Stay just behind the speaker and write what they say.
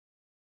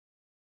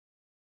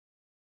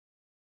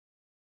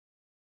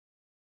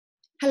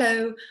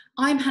Hello,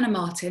 I'm Hannah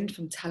Martin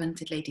from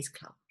Talented Ladies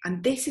Club,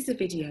 and this is a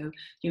video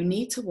you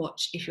need to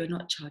watch if you're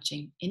not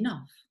charging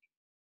enough.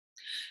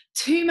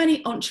 Too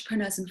many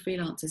entrepreneurs and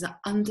freelancers are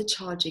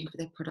undercharging for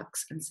their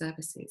products and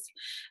services.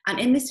 And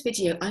in this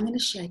video, I'm going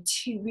to share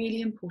two really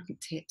important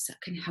tips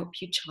that can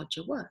help you charge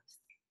your worth.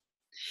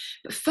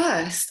 But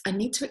first, I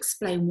need to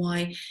explain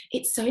why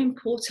it's so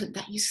important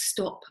that you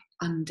stop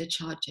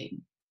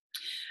undercharging.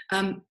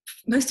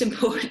 Most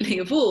importantly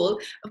of all,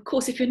 of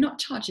course, if you're not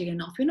charging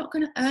enough, you're not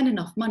going to earn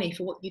enough money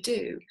for what you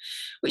do,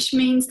 which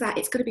means that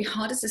it's going to be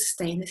hard to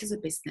sustain this as a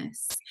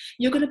business.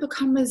 You're going to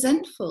become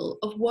resentful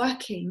of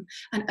working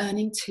and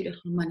earning too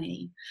little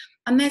money.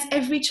 And there's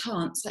every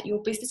chance that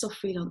your business or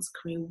freelance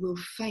career will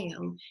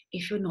fail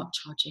if you're not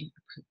charging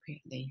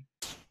appropriately.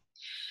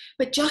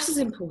 But just as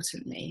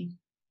importantly,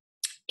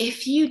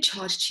 if you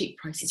charge cheap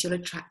prices, you'll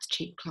attract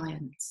cheap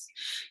clients.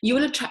 You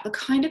will attract the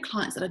kind of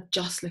clients that are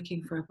just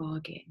looking for a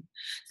bargain.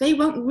 They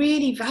won't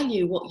really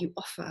value what you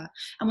offer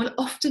and will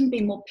often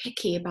be more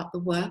picky about the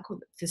work or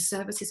the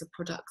services or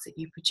products that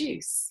you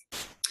produce.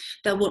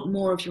 They'll want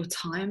more of your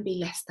time, be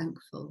less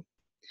thankful.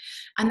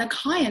 And the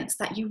clients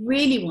that you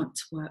really want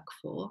to work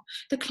for,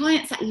 the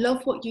clients that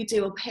love what you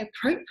do and pay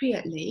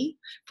appropriately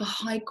for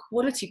high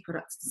quality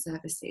products and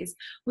services,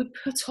 would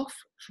put off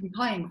from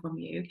buying from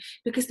you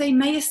because they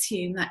may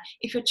assume that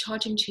if you're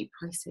charging cheap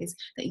prices,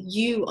 that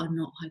you are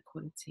not high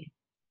quality.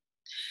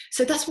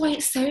 So that's why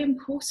it's so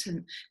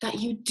important that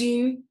you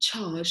do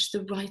charge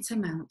the right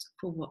amount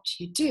for what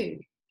you do.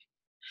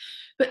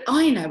 But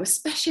I know,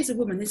 especially as a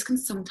woman, this can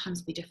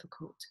sometimes be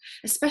difficult,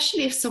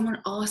 especially if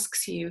someone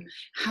asks you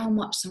how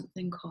much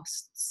something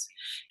costs,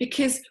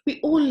 because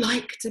we all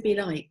like to be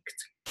liked.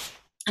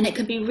 And it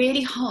can be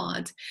really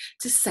hard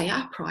to say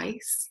our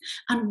price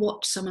and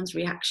watch someone's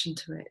reaction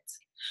to it.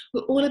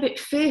 We're all a bit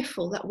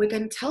fearful that we're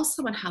going to tell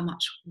someone how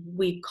much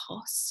we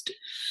cost,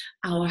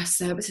 our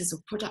services or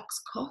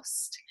products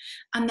cost,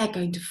 and they're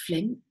going to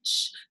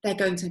flinch, they're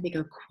going to maybe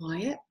go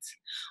quiet,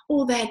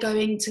 or they're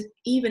going to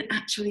even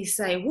actually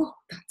say, "Whoa,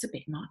 that's a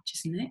bit much,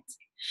 isn't it?"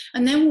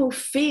 And then we'll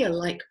feel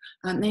like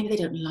maybe they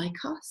don't like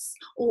us,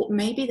 or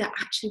maybe that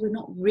actually we're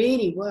not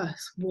really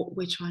worth what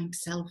we're trying to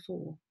sell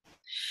for.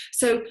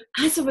 So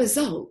as a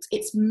result,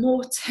 it's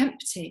more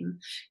tempting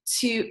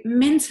to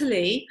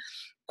mentally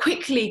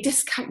quickly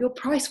discount your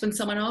price when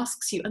someone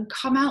asks you and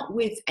come out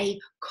with a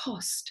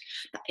cost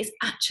that is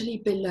actually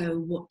below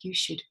what you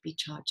should be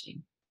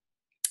charging.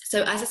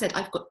 So as I said,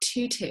 I've got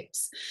two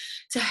tips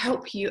to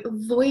help you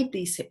avoid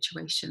these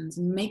situations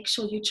and make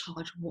sure you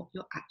charge what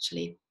you're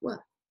actually worth.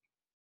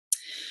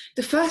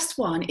 The first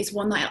one is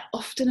one that I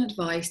often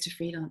advise to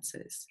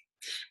freelancers.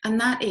 And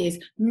that is,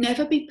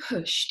 never be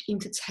pushed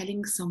into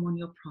telling someone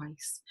your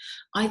price,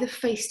 either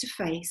face to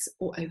face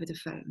or over the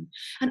phone.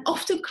 And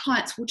often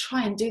clients will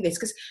try and do this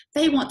because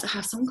they want to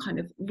have some kind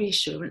of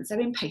reassurance.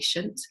 They're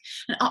impatient,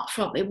 and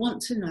upfront they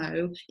want to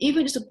know,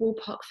 even just a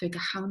ballpark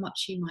figure, how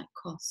much you might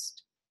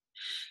cost.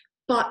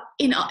 But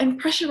in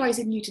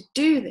pressurizing you to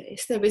do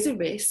this, there is a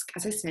risk,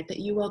 as I said, that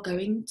you are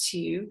going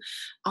to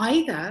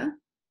either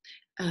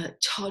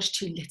charge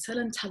too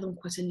little and tell them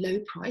quite a low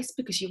price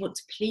because you want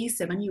to please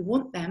them and you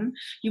want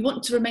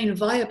to remain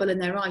viable in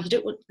their eyes. You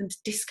don't want them to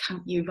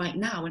discount you right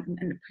now and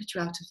put you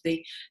out of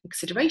the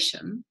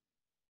consideration.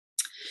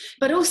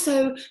 But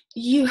also,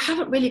 you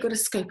haven't really got a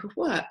scope of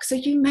work. So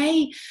you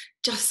may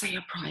just say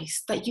a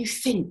price that you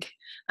think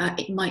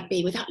it might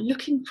be without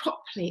looking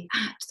properly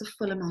at the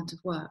full amount of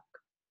work.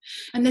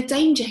 And the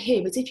danger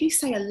here is if you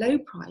say a low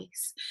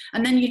price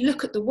and then you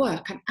look at the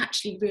work and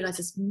actually realise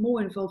there's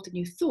more involved than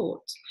you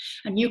thought,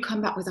 and you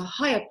come back with a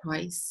higher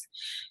price,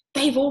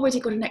 they've already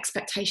got an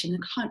expectation. The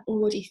client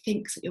already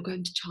thinks that you're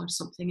going to charge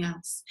something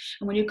else.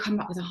 And when you come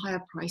back with a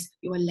higher price,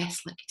 you are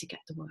less likely to get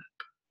the work.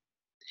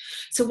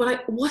 So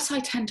what I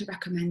tend to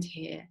recommend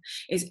here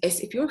is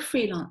if you're a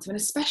freelancer, and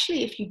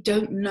especially if you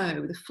don't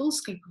know the full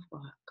scope of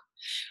work,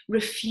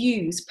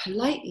 refuse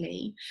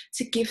politely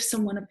to give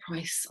someone a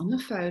price on the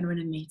phone or in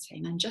a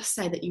meeting, and just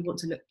say that you want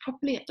to look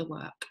properly at the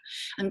work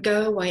and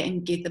go away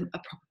and give them a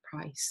proper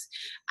price.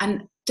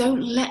 And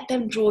don't let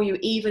them draw you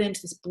even into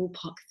this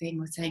ballpark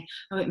thing of saying,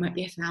 oh, it might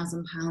be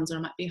 £1,000 or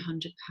it might be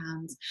 £100.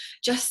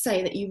 Just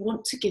say that you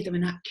want to give them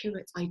an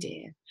accurate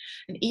idea.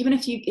 And even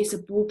if it's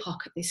a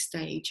ballpark at this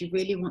stage, you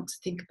really want to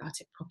think about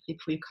it properly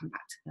before you come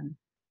back to them.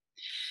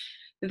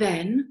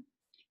 Then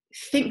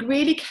think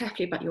really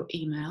carefully about your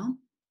email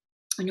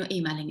when you're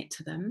emailing it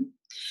to them,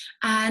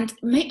 and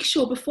make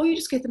sure before you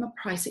just give them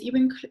a price that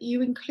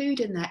you include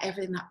in there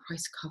everything that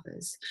price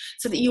covers,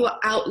 so that you are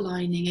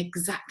outlining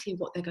exactly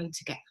what they're going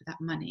to get for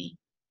that money,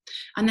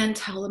 and then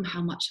tell them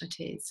how much that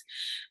is.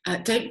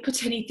 Don't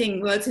put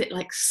words in it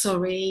like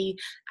sorry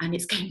and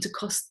it's going to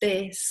cost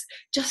this.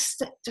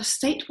 Just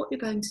state what you're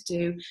going to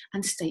do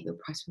and state your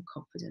price with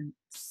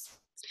confidence.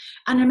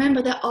 And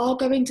remember, there are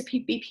going to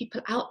be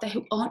people out there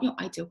who aren't your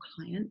ideal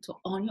client or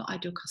aren't your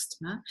ideal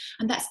customer,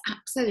 and that's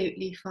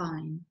absolutely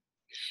fine.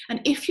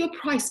 And if your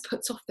price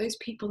puts off those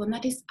people, then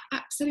that is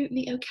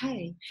absolutely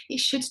okay. It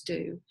should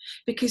do,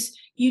 because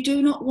you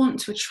do not want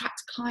to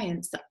attract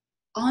clients that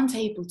aren't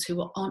able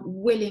to or aren't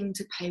willing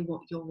to pay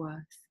what you're worth.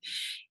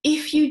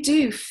 If you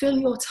do fill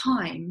your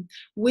time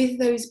with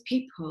those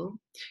people,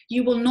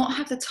 you will not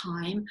have the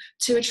time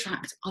to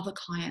attract other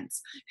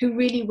clients who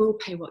really will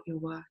pay what you're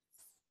worth.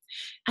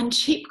 And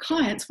cheap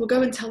clients will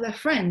go and tell their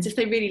friends if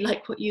they really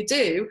like what you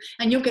do,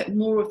 and you'll get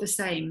more of the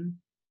same.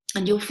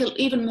 And you'll fill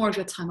even more of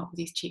your time up with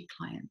these cheap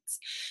clients.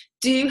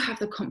 Do have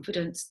the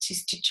confidence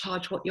to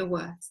charge what you're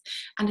worth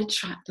and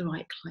attract the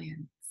right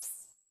clients.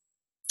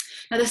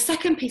 Now, the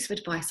second piece of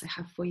advice I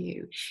have for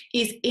you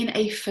is in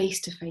a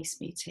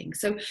face-to-face meeting.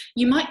 So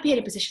you might be in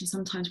a position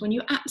sometimes when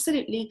you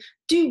absolutely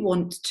do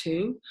want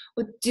to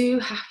or do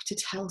have to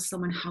tell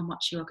someone how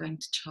much you are going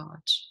to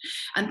charge.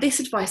 And this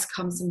advice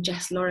comes from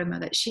Jess Lorimer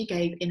that she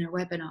gave in a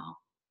webinar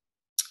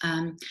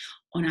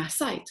on our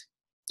site.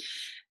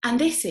 And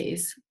this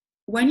is,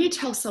 when you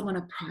tell someone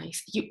a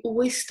price, you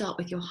always start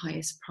with your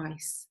highest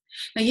price.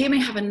 Now, you may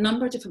have a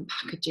number of different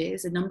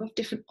packages, a number of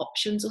different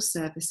options or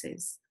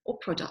services or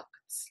products,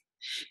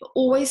 but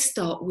always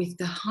start with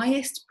the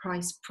highest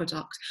price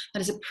product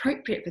that is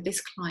appropriate for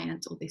this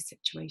client or this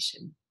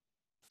situation.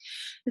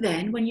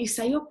 Then, when you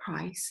say your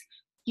price,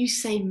 you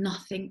say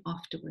nothing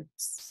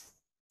afterwards.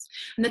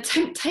 And the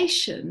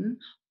temptation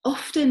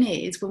often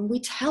is, when we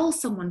tell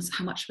someone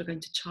how much we're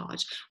going to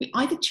charge, we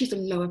either choose a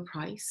lower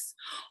price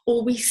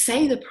or we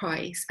say the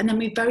price and then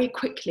we very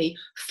quickly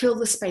fill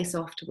the space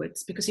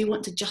afterwards because we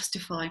want to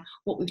justify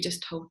what we've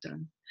just told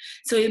them.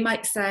 So we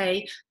might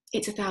say,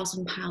 it's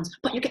 £1,000,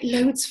 but you get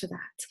loads for that.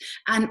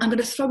 And I'm going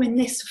to throw in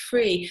this for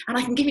free, and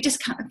I can give you a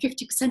discount of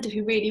 50% if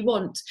you really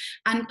want.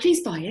 And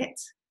please buy it.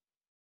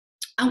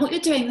 And what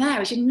you're doing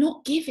there is you're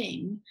not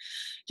giving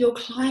your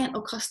client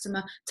or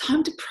customer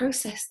time to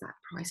process that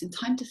price and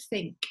time to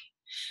think.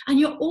 And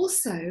you're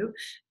also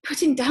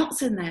putting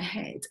doubts in their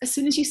head as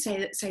soon as you say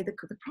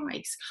the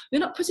price.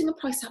 You're not putting the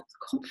price out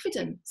with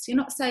confidence. You're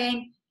not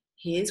saying,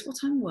 here's what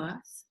I'm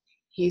worth,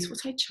 here's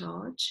what I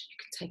charge, you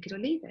can take it or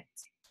leave it.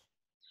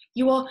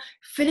 You are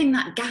filling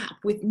that gap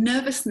with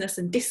nervousness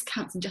and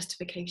discounts and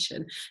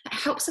justification that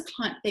helps a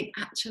client think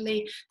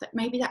actually that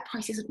maybe that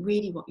price isn't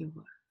really what you're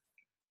worth.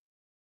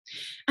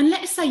 And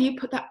let's say you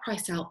put that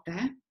price out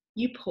there,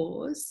 you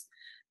pause,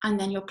 and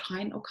then your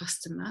client or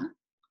customer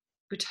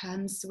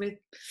returns with,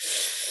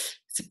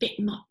 it's a bit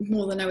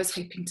more than I was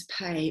hoping to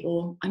pay,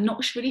 or I'm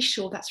not really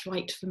sure that's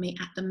right for me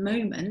at the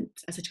moment,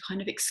 as a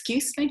kind of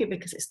excuse, maybe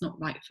because it's not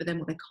right for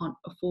them or they can't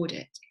afford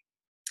it.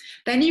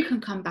 Then you can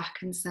come back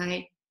and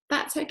say,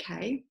 that's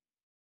okay.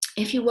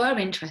 If you were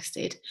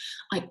interested,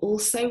 I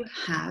also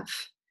have,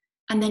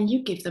 and then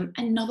you give them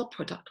another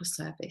product or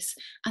service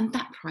and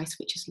that price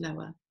which is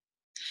lower.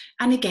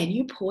 And again,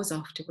 you pause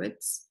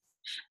afterwards.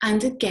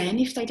 And again,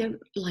 if they don't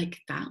like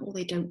that or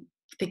they don't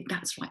think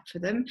that's right for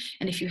them,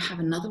 and if you have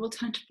another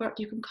alternative product,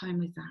 you can come in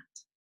with that.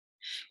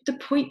 The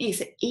point is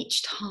that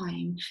each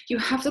time you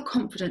have the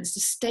confidence to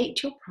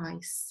state your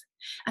price,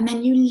 and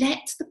then you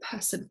let the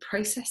person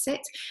process it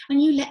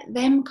and you let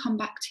them come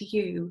back to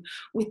you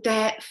with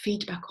their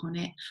feedback on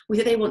it,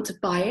 whether they want to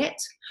buy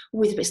it,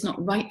 whether it's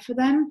not right for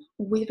them,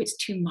 or whether it's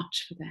too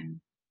much for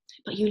them.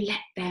 But you let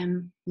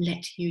them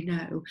let you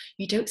know.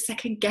 You don't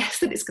second guess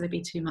that it's going to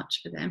be too much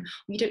for them.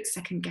 Or you don't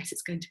second guess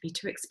it's going to be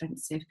too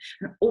expensive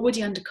and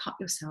already undercut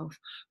yourself,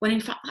 when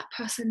in fact that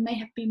person may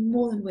have been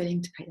more than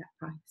willing to pay that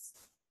price.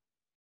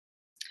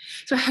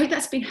 So I hope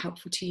that's been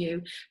helpful to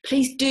you.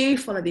 Please do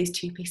follow these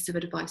two pieces of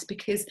advice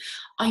because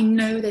I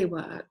know they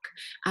work,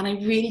 and I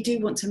really do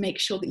want to make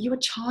sure that you are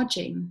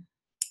charging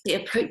the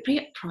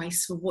appropriate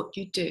price for what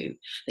you do,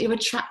 that you're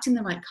attracting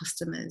the right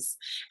customers,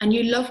 and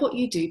you love what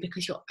you do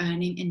because you're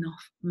earning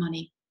enough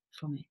money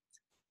from it.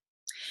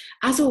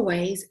 As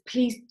always,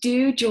 please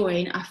do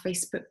join our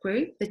Facebook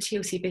group, the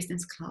TLC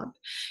Business Club,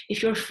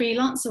 if you're a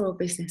freelancer or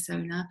business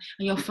owner,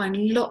 and you'll find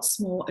lots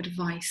more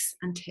advice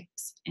and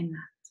tips in that.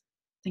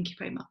 Thank you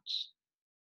very much.